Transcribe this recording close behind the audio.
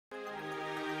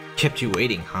Kept you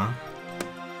waiting, huh?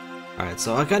 Alright,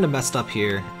 so I kind of messed up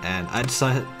here, and I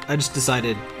just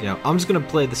decided, you know, I'm just gonna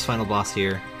play this final boss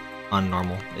here on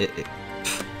normal. I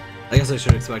guess I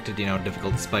should have expected, you know,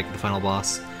 difficulty spike at the final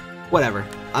boss. Whatever.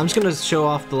 I'm just gonna show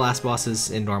off the last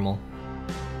bosses in normal,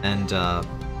 and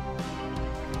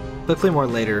if I play more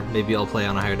later, maybe I'll play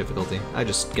on a higher difficulty. I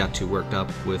just got too worked up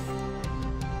with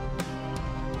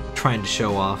trying to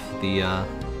show off the, you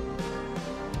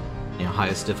know,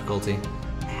 highest difficulty.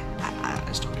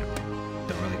 I just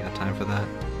don't really got time for that.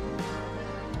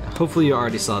 Hopefully you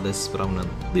already saw this, but I'm gonna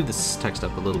leave this text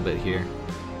up a little bit here.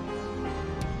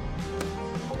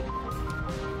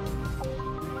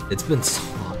 It's been so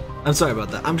long. I'm sorry about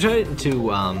that. I'm trying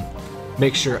to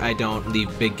make sure I don't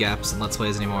leave big gaps in Let's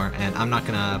Plays anymore, and I'm not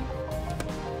gonna...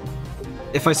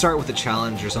 If I start with a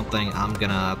challenge or something, I'm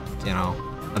gonna, you know,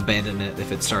 abandon it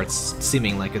if it starts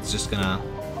seeming like it's just gonna,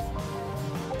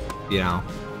 you know,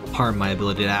 harm my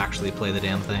ability to actually play the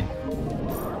damn thing.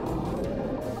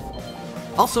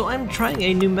 Also, I'm trying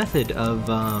a new method of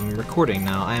recording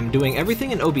now. I'm doing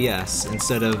everything in OBS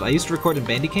instead of... I used to record in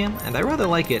Bandicam, and I rather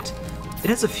like it. It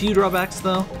has a few drawbacks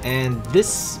though, and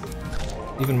this,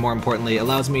 even more importantly,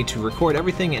 allows me to record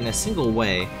everything in a single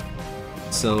way.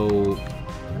 So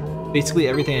basically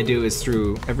everything I do is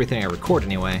through everything I record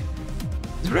anyway.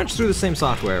 It's pretty much through the same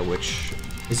software, which,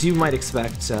 as you might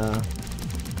expect,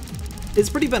 is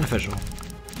pretty beneficial.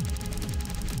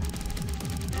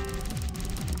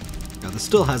 Now, this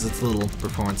still has its little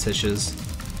performance hitches.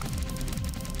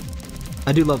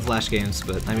 I do love Flash games,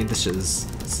 but I mean this is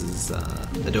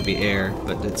Adobe Air,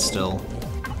 but it's still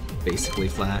basically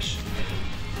Flash.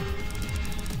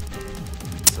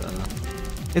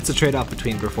 It's a trade-off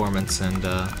between performance and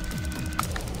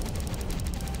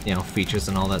you know, features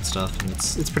and all that stuff, and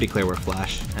it's pretty clear where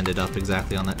Flash ended up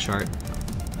exactly on that chart.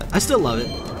 I still love it.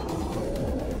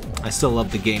 I still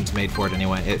love the games made for it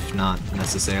anyway, if not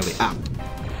necessarily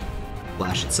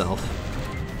Flash itself.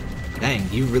 Dang,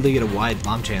 you really get a wide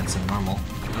bomb chance in normal,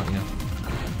 don't you?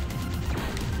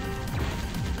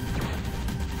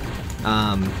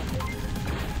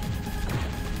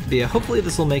 But yeah, hopefully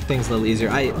this will make things a little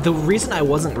easier. The reason I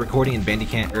wasn't recording in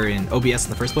Bandicam or in OBS in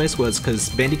the first place was because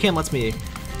Bandicam lets me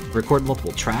record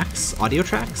multiple tracks, audio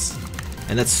tracks,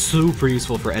 and that's super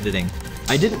useful for editing.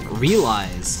 I didn't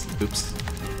realize, oops,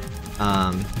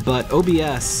 but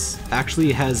OBS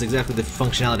actually has exactly the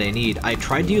functionality I need. I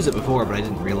tried to use it before, but I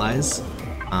didn't realize. If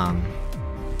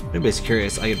anybody's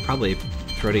curious, I could probably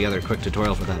throw together a quick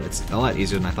tutorial for that. It's a lot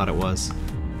easier than I thought it was.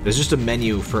 There's just a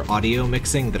menu for audio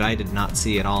mixing that I did not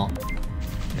see at all.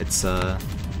 It's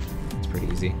pretty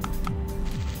easy.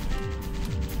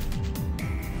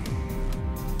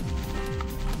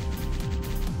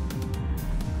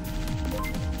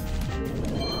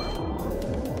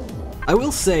 I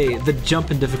will say the jump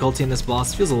in difficulty in this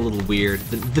boss feels a little weird.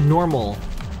 The normal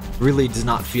really does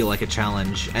not feel like a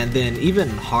challenge, and then even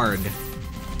hard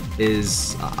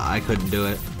is... I couldn't do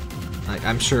it.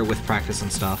 I'm sure with practice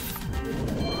and stuff.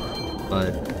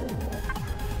 But,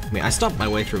 I mean, I stopped my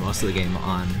way through most of the game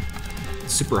on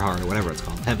super hard, or whatever it's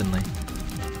called, heavenly.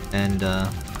 And,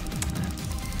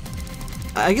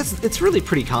 I guess it's really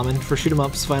pretty common for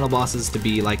shoot-em-ups final bosses to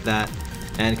be like that.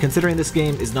 And considering this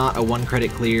game is not a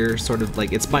one-credit clear, sort of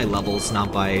like, it's by levels,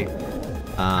 not by, you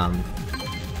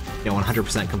know,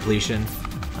 100% completion.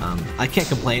 I can't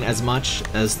complain as much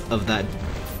as of that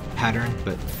pattern,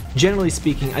 but generally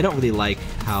speaking, I don't really like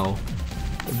how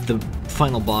the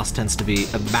final boss tends to be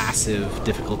a massive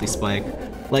difficulty spike.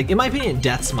 Like, in my opinion,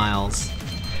 Death Smiles,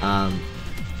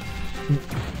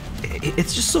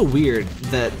 it's just so weird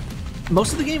that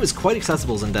most of the game is quite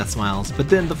accessible in Death Smiles, but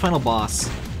then the final boss,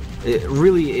 it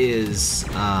really is,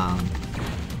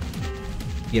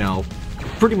 you know,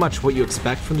 pretty much what you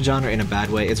expect from the genre in a bad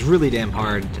way. It's really damn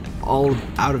hard, all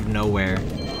out of nowhere.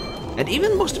 And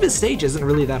even most of his stage isn't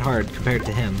really that hard compared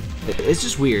to him. It's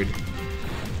just weird.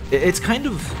 It's kind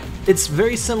of... It's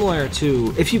very similar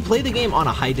to... If you play the game on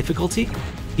a high difficulty,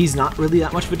 he's not really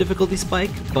that much of a difficulty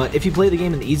spike, but if you play the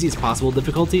game in the easiest possible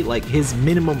difficulty, like, his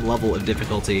minimum level of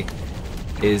difficulty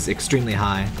is extremely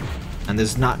high, and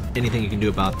there's not anything you can do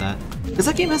about that. Because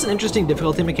that game has an interesting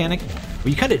difficulty mechanic, where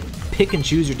you kind of pick and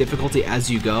choose your difficulty as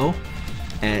you go,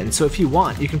 and so if you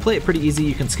want, you can play it pretty easy,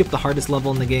 you can skip the hardest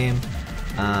level in the game,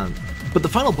 but the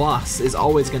final boss is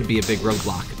always going to be a big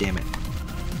roadblock, damn it.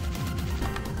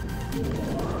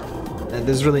 And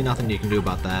there's really nothing you can do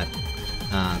about that.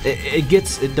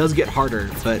 It does get harder,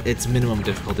 but its minimum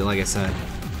difficulty, like I said,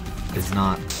 is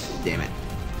not, damn it,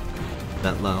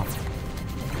 that low.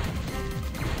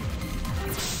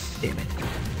 Damn it.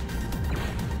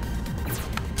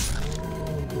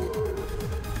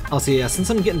 Also, yeah, since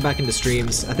I'm getting back into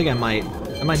streams, I think I might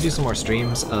do some more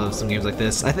streams of some games like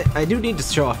this. I do need to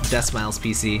show off Death Smiles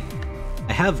PC.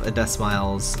 I have a Death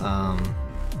Smiles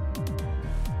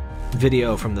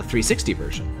video from the 360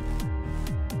 version.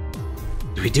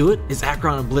 Do we do it? Is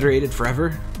Akron obliterated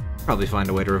forever? Probably find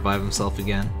a way to revive himself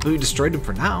again. But we destroyed him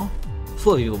for now. The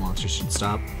flow of evil monsters should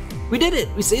stop. We did it!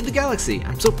 We saved the galaxy!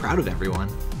 I'm so proud of everyone.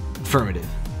 Affirmative.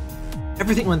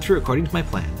 Everything went through according to my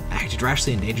plan. I acted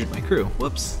rashly and endangered my crew.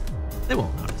 Whoops. They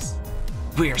won't notice.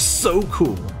 We are so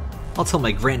cool. I'll tell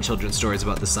my grandchildren stories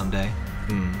about this someday.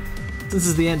 Since this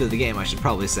is the end of the game, I should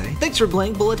probably say, thanks for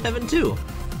playing Bullet Heaven 2.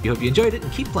 We hope you enjoyed it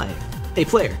and keep playing. Hey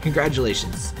player,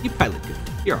 congratulations. You pilot good.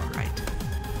 You're alright.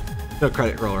 No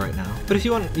credit roll right now, but if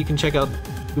you want, you can check out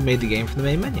who made the game from the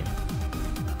main menu.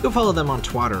 Go follow them on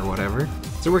Twitter or whatever.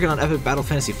 They're working on Epic Battle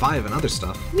Fantasy V and other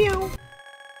stuff. Meow.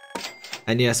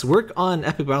 And yes, work on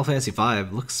Epic Battle Fantasy V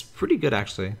looks pretty good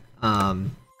actually.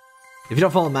 If you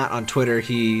don't follow Matt on Twitter,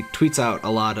 he tweets out a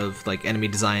lot of like enemy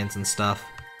designs and stuff.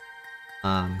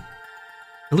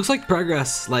 It looks like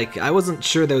progress. Like I wasn't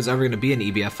sure there was ever going to be an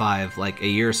EBF 5 like a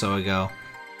year or so ago,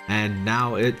 and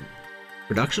now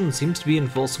production seems to be in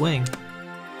full swing.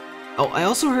 Oh, I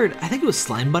also heard, I think it was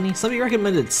Slime Bunny. Somebody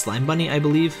recommended Slime Bunny, I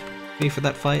believe, me for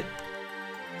that fight.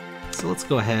 So let's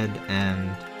go ahead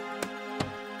and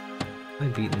I'll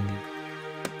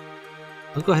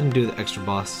go ahead and do the extra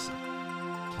boss.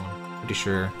 I'm pretty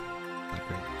sure.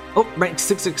 Oh, rank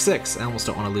 666. I almost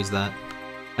don't want to lose that.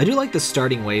 I do like the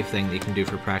starting wave thing that you can do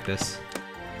for practice.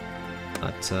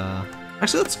 But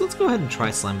actually, let's go ahead and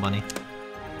try Slime Bunny.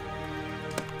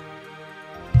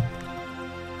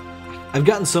 I've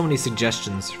gotten so many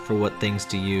suggestions for what things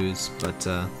to use, but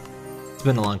it's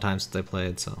been a long time since I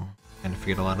played, so I kind of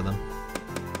forget a lot of them.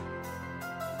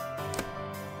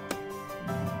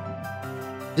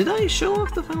 Did I show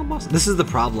off the final boss? This is the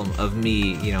problem of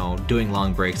me, you know, doing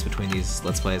long breaks between these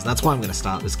Let's Plays. And that's why I'm going to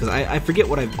stop, is because I forget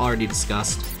what I've already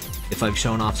discussed, if I've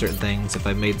shown off certain things, if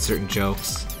I've made certain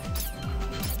jokes.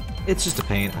 It's just a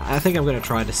pain. I think I'm going to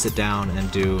try to sit down and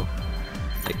do,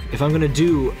 like, if I'm going to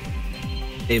do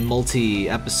a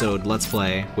multi-episode Let's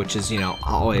Play, which is, you know,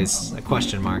 always a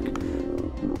question mark,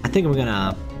 I think I'm going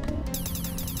to,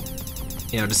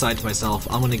 you know, decide to myself,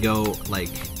 I'm going to go, like,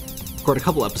 record a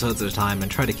couple episodes at a time and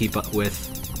try to keep up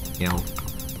with, you know,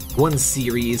 one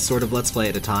series sort of Let's Play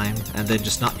at a time, and then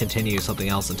just not continue something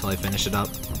else until I finish it up.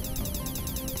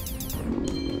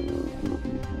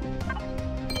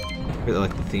 I really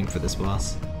like the theme for this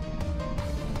boss.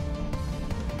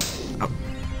 Oh.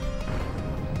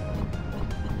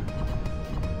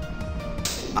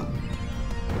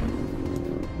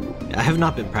 Yeah, I have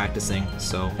not been practicing,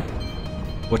 so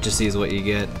what you see is what you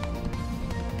get.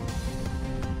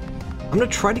 I'm gonna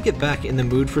try to get back in the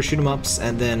mood for shoot 'em ups,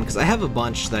 and then, because I have a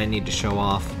bunch that I need to show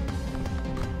off.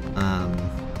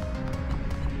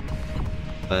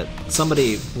 But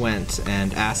somebody went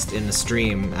and asked in the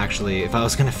stream, actually, if I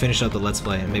was gonna finish up the Let's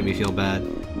Play, and it made me feel bad.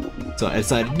 So I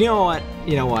decided, you know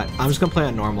what, I'm just gonna play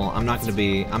on normal. I'm not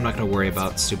gonna worry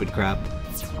about stupid crap.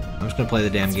 I'm just gonna play the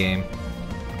damn game.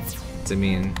 I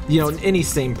mean, you know, any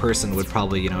sane person would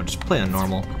probably, you know, just play on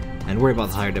normal, and worry about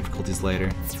the higher difficulties later.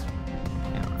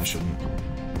 I shouldn't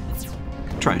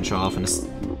try and show off in a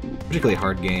particularly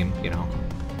hard game, you know.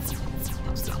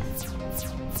 It's dumb.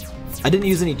 I didn't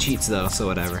use any cheats though, so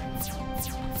whatever.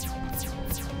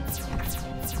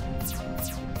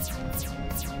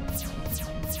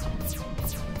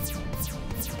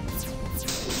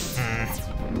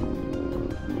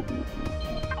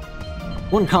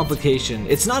 One complication,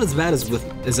 it's not as bad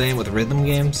as I am with rhythm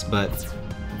games, but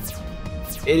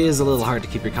it is a little hard to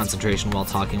keep your concentration while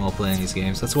talking while playing these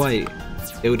games. That's why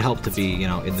it would help to be, you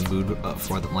know, in the mood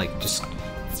for them. Like, just,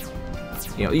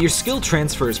 you know, your skill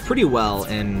transfers pretty well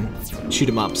in shoot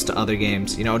 'em ups to other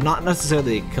games. You know, not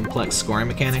necessarily complex scoring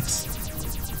mechanics,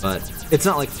 but it's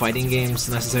not like fighting games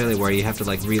necessarily where you have to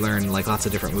like relearn like lots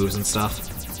of different moves and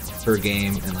stuff per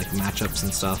game and like matchups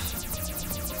and stuff.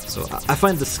 So I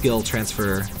find the skill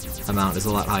transfer amount is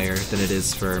a lot higher than it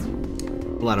is for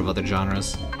a lot of other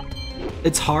genres.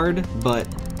 It's hard, but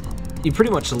you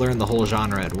pretty much learn the whole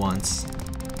genre at once.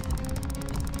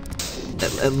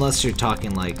 Unless you're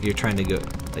talking like you're trying to go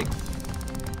like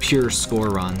pure score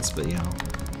runs, but you know,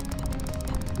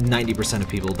 90% of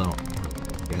people don't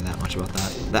care that much about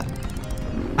that.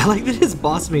 I like that his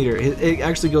boss meter, it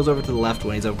actually goes over to the left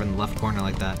when he's over in the left corner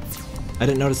like that. I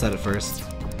didn't notice that at first.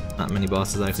 Not many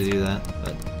bosses actually do that,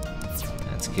 but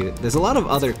that's cute. There's a lot of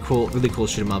other really cool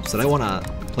shoot 'em ups that I want to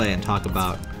play and talk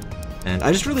about. And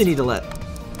I just really need to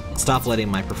stop letting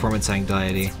my performance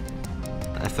anxiety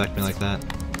affect me like that.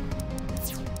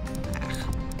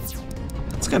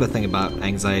 That's kind of thing about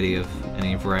anxiety of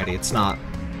any variety. It's not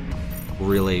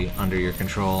really under your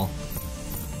control.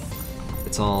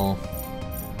 It's all...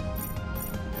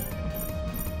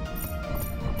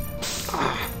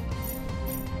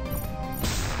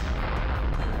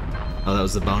 Oh, that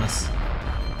was the bonus?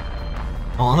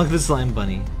 Oh, look at the slime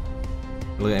bunny.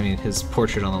 Look, I mean, his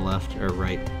portrait on the left, or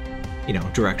right. You know,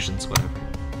 directions, whatever.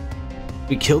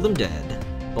 We killed them dead.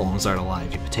 The ones aren't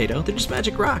alive, you potato. They're just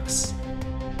magic rocks.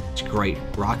 Such a great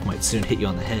rock might soon hit you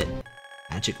on the head.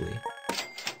 Magically.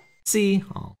 See?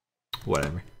 Oh,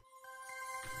 whatever.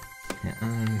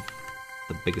 Yeah,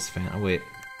 the biggest fan. Oh, wait.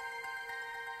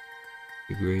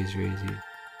 Big raise.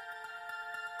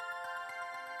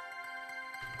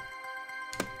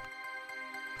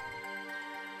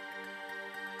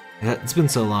 Yeah, it's been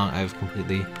so long, I've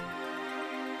completely...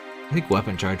 I think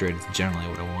weapon charge rate is generally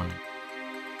what I wanted.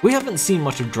 We haven't seen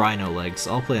much of Dry No Legs.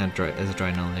 I'll play on as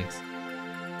Dry No Legs.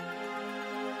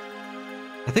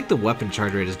 I think the weapon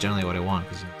charge rate is generally what I want,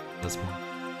 because that's more.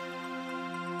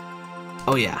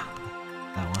 Oh yeah,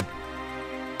 that one.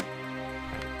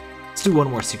 Let's do one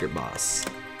more secret boss.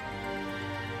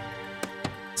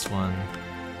 This one...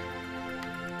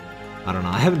 I don't know,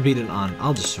 I haven't beat it on...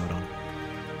 I'll just show it on.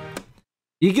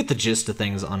 You get the gist of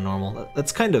things on normal.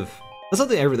 That's kind of... That's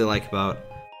something I really like about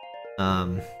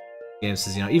games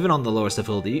is, you know, even on the lowest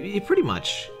difficulty, you pretty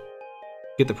much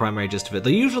get the primary gist of it.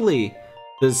 Though usually,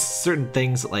 there's certain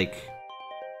things, like,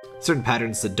 certain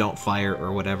patterns that don't fire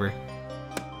or whatever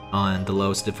on the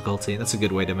lowest difficulty. That's a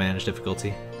good way to manage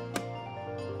difficulty.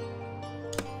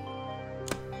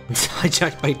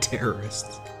 Hijacked by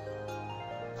terrorists.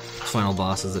 This final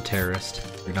boss is a terrorist.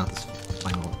 Or not this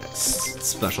final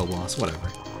special boss,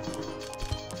 whatever.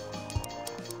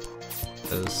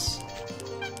 Those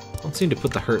don't seem to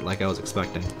put the hurt like I was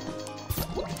expecting.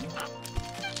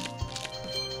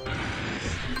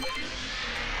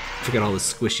 Forget all the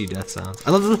squishy death sounds.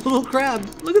 I love the little crab!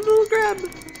 Look at the little crab!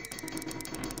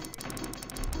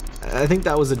 I think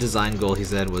that was a design goal, he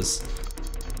said, was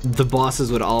the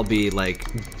bosses would all be like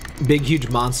big huge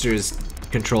monsters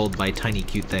controlled by tiny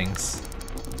cute things.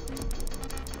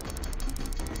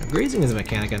 Grazing is a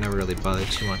mechanic I never really bothered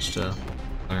too much to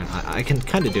learn. I can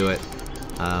kind of do it.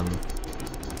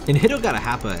 In Hidogata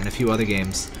Happa and a few other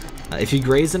games, if you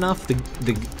graze enough,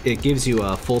 it gives you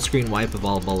a full screen wipe of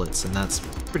all bullets, and that's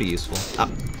pretty useful.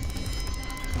 Oh.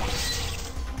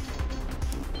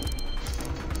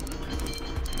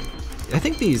 I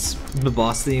think the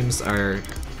boss themes are,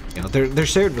 you know, they're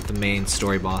shared with the main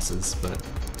story bosses, but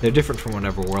they're different from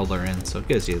whatever world they're in, so it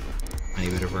gives you a tiny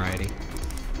bit of variety.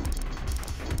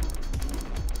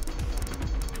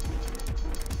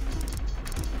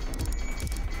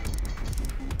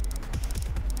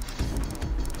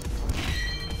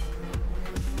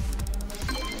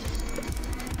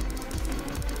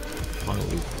 Long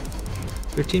loop.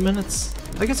 13 minutes?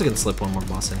 I guess I can slip one more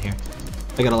boss in here.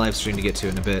 I got a live stream to get to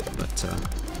in a bit, but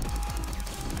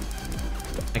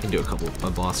I can do a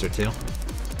boss or two.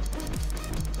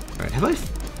 Alright, have I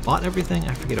fought everything?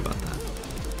 I forget about that.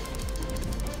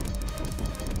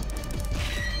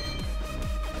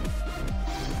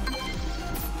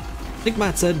 I think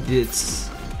Matt said it's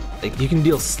like you can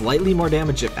deal slightly more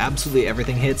damage if absolutely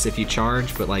everything hits if you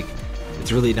charge, but like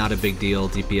it's really not a big deal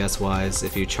DPS wise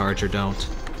if you charge or don't.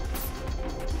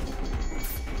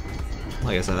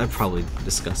 Like I said, I've probably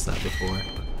discussed that before.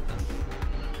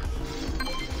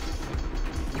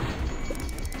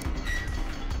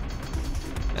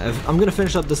 I'm gonna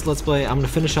finish up this Let's Play. I'm gonna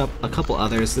finish up a couple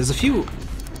others. There's a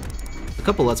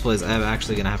couple Let's Plays I'm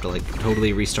actually gonna have to like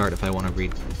totally restart if I want to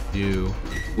redo.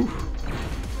 Oof.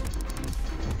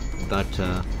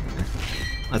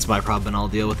 That's my problem and I'll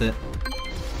deal with it.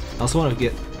 I also want to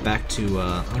get back to,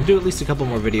 I'm gonna do at least a couple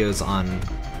more videos on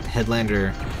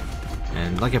Headlander,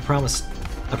 and like I promised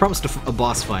a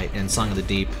boss fight in Song of the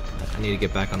Deep. I need to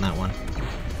get back on that one.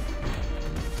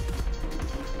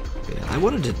 Yeah,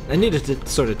 I needed to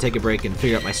sort of take a break and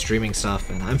figure out my streaming stuff,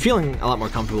 and I'm feeling a lot more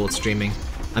comfortable with streaming.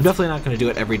 I'm definitely not going to do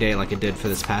it every day like I did for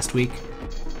this past week,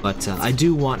 but I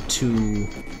do want to...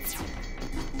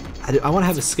 I want to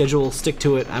have a schedule, stick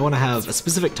to it. I want to have a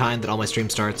specific time that all my stream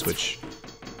starts, which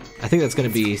I think that's going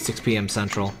to be 6 p.m.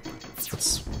 Central.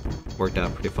 That's worked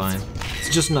out pretty fine. It's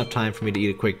just enough time for me to eat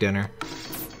a quick dinner,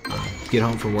 get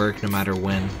home from work no matter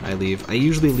when I leave. I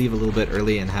usually leave a little bit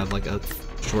early and have like a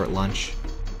short lunch.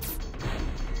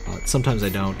 Sometimes I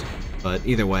don't, but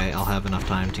either way, I'll have enough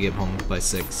time to get home by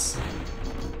 6,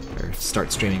 or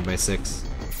start streaming by 6.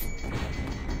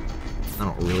 I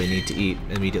don't really need to eat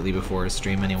immediately before a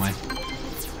stream anyway.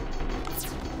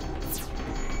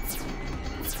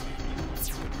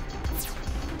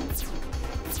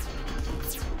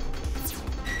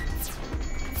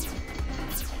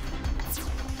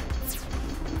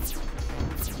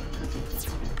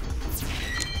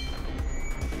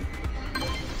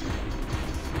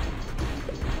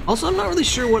 Also, I'm not really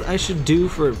sure what I should do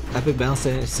for Epic Battle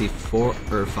Fantasy 4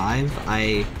 or 5.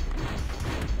 I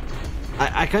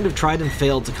kind of tried and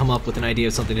failed to come up with an idea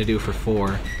of something to do for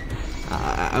 4.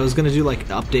 I was gonna do like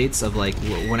updates of like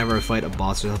whenever I fight a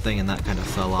boss or something, and that kind of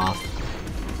fell off.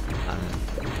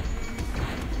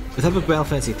 With Epic Battle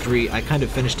Fantasy 3, I kind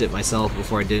of finished it myself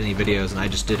before I did any videos, and I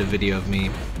just did a video of me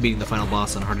beating the final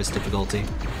boss on hardest difficulty.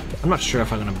 I'm not sure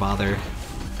if I'm gonna bother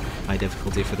my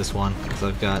difficulty for this one, because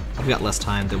I've got less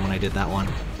time than when I did that one.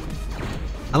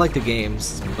 I like the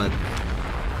games, but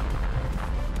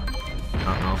I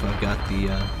don't know if I've got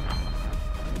the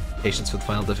patience for the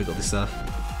final difficulty stuff.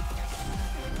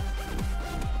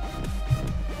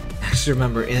 Actually,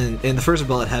 remember in the first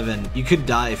Bullet Heaven, you could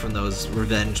die from those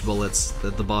revenge bullets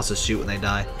that the bosses shoot when they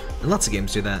die, and lots of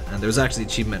games do that. And there's actually an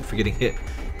achievement for getting hit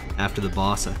after the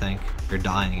boss, I think, or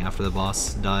dying after the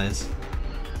boss dies.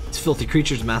 These filthy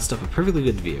creatures masked up a perfectly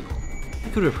good vehicle. I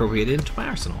could appropriate it into my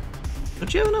arsenal.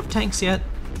 Don't you have enough tanks yet?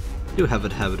 I do have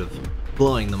a habit of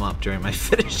blowing them up during my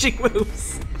finishing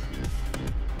moves.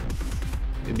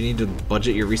 Maybe you need to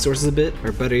budget your resources a bit,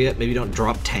 or better yet, maybe don't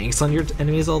drop tanks on your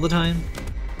enemies all the time.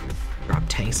 Drop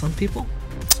tanks on people?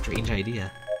 Strange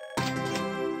idea.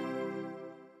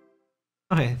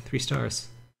 Okay, 3 stars.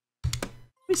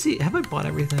 Let me see, have I bought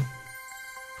everything?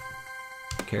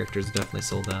 Characters definitely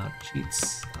sold out.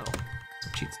 Cheats. Oh,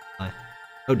 some cheats.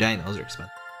 Oh dang, those are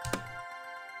expensive.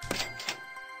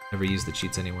 Never use the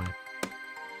cheats anyway.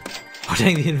 Oh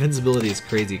dang, the invincibility is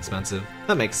crazy expensive.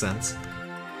 That makes sense.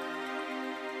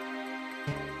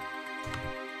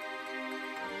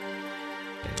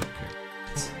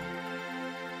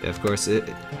 Yeah, of course,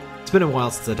 it's been a while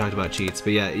since I talked about cheats,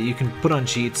 but yeah, you can put on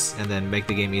cheats and then make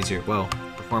the game easier. Whoa,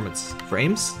 performance.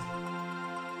 Frames?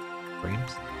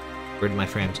 Frames? Where did my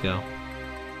frames go?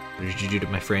 What did you do to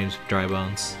my frames, dry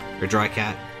bones? Or dry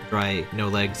cat? Dry no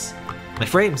legs? My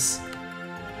frames!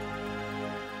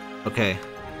 Okay,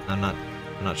 I'm not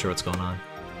sure what's going on.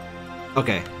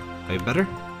 Okay, are you better?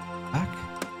 Back?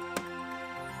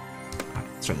 Alright,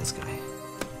 let's try this guy.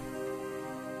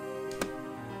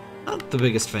 Not the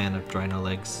biggest fan of dry no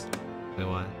legs. Wait,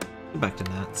 what? Go back to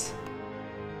Nats.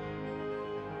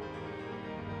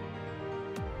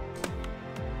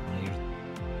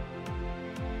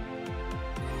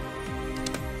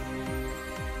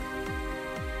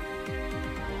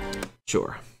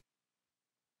 Sure.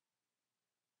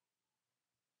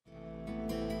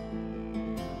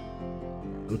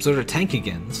 Some sort of tank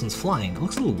again. This one's flying. It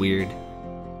looks a little weird.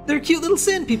 They're cute little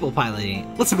sand people piloting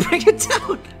it. Let's bring it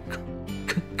down!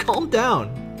 Calm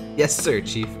down. Yes, sir,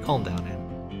 Chief. Calm down, man.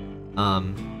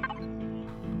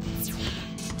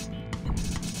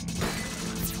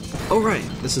 Oh, right.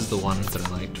 This is the one that I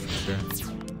liked for sure.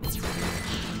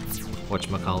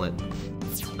 Whatchamacallit.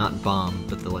 Not bomb,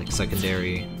 but the, like,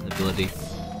 secondary ability.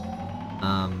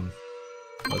 What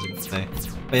was I gonna say?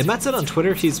 Oh, yeah, Matt said on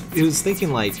Twitter he was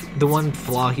thinking, like, the one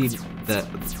flaw that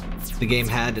the game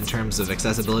had in terms of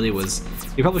accessibility was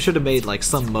you probably should have made like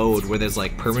some mode where there's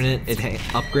like permanent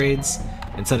upgrades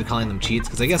instead of calling them cheats,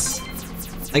 because I guess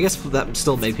that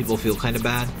still made people feel kind of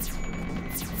bad,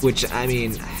 which I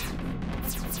mean,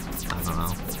 I don't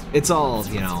know, it's all,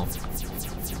 you know,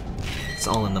 it's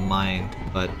all in the mind,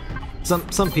 but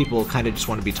some people kind of just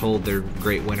want to be told they're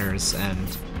great winners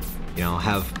and, you know,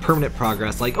 have permanent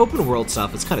progress. Like open world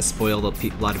stuff, it's kind of spoiled a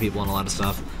lot of people on a lot of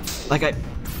stuff. Like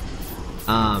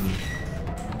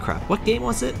crap, what game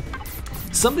was it?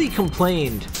 Somebody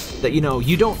complained that, you know,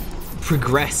 you don't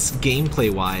progress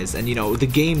gameplay-wise, and, you know, the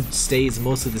game stays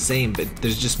mostly the same, but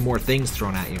there's just more things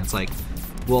thrown at you. It's like,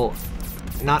 well,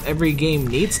 not every game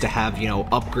needs to have, you know,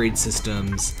 upgrade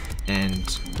systems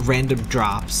and random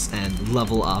drops and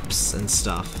level ups and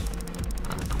stuff.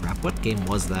 Crap, what game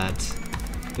was that?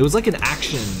 It was like an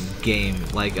action game,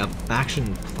 like an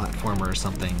action platformer or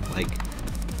something, like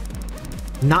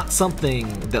not something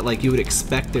that like you would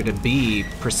expect there to be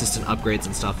persistent upgrades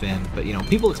and stuff in, but you know,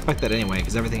 people expect that anyway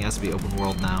because everything has to be open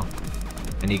world now,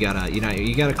 and you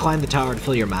gotta climb the tower to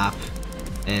fill your map,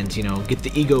 and you know, get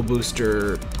the ego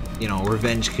booster, you know,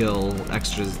 revenge kill,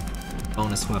 extra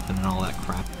bonus weapon, and all that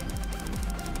crap.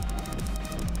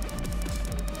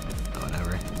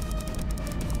 Whatever.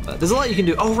 But there's a lot you can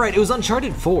do. Oh right, it was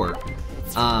Uncharted 4.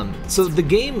 So the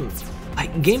game,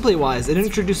 gameplay-wise, it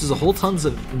introduces a whole tons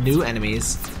of new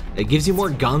enemies. It gives you more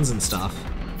guns and stuff.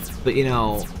 But, you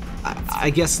know,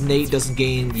 I guess Nate doesn't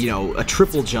gain, you know, a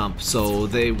triple jump, so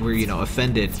they were, you know,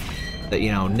 offended that,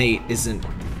 you know, Nate isn't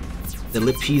the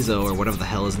Lipizo or whatever the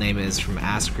hell his name is from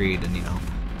Ass Creed, and, you know,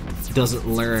 doesn't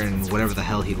learn whatever the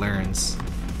hell he learns.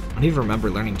 I don't even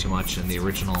remember learning too much in the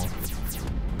original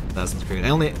Assassin's Creed.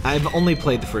 I've only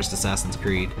played the first Assassin's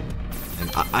Creed,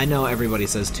 And I know everybody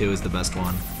says 2 is the best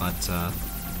one, but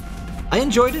I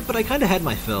enjoyed it, but I kind of had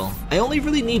my fill. I only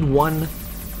really need one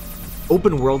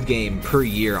open world game per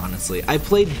year, honestly. I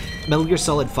played Metal Gear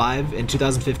Solid 5 in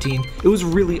 2015. It was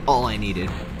really all I needed.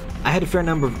 I had a fair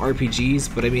number of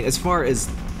RPGs, but I mean, as far as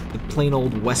the plain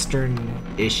old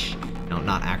Western-ish, no,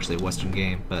 not actually a Western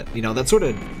game, but, you know, that sort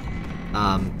of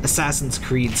Assassin's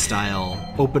Creed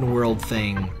style open world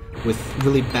thing with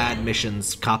really bad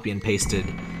missions copy and pasted.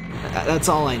 That's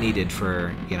all I needed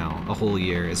for, you know, a whole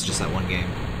year. It's just that one game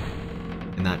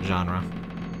in that genre.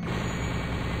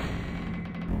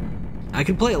 I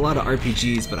can play a lot of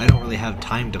RPGs, but I don't really have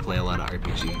time to play a lot of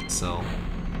RPGs, so...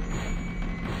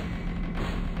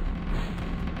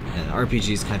 And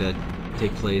RPGs kind of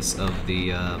take place of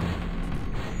the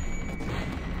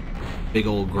big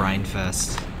old grind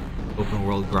fest, open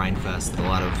world grind fest that a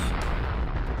lot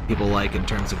of people like in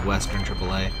terms of Western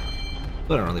AAA.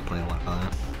 But I don't really play a lot of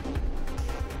that.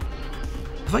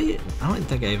 I don't even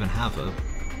think I even have a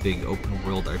big open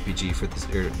world RPG for this,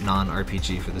 or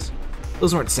non-RPG for this.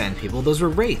 Those weren't sand people, those were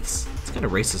wraiths. It's kind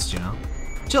of racist, you know?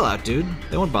 Chill out, dude.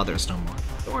 They won't bother us no more.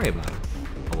 Don't worry about it.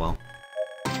 Oh well.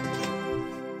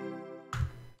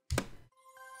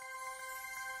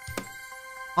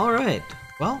 Alright,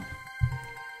 well,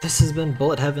 this has been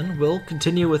Bullet Heaven. We'll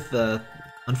continue with the,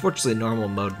 unfortunately, normal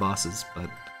mode bosses, but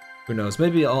who knows,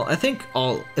 maybe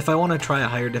if I want to try a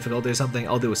higher difficulty or something,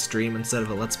 I'll do a stream instead of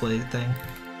a Let's Play thing.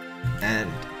 And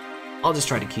I'll just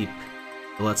try to keep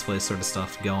the Let's Play sort of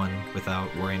stuff going without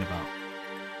worrying about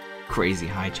crazy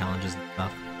high challenges and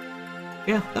stuff.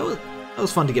 Yeah, that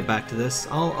was fun to get back to this.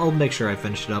 I'll make sure I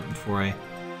finish it up before I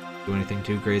do anything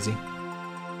too crazy.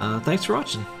 Thanks for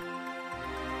watching.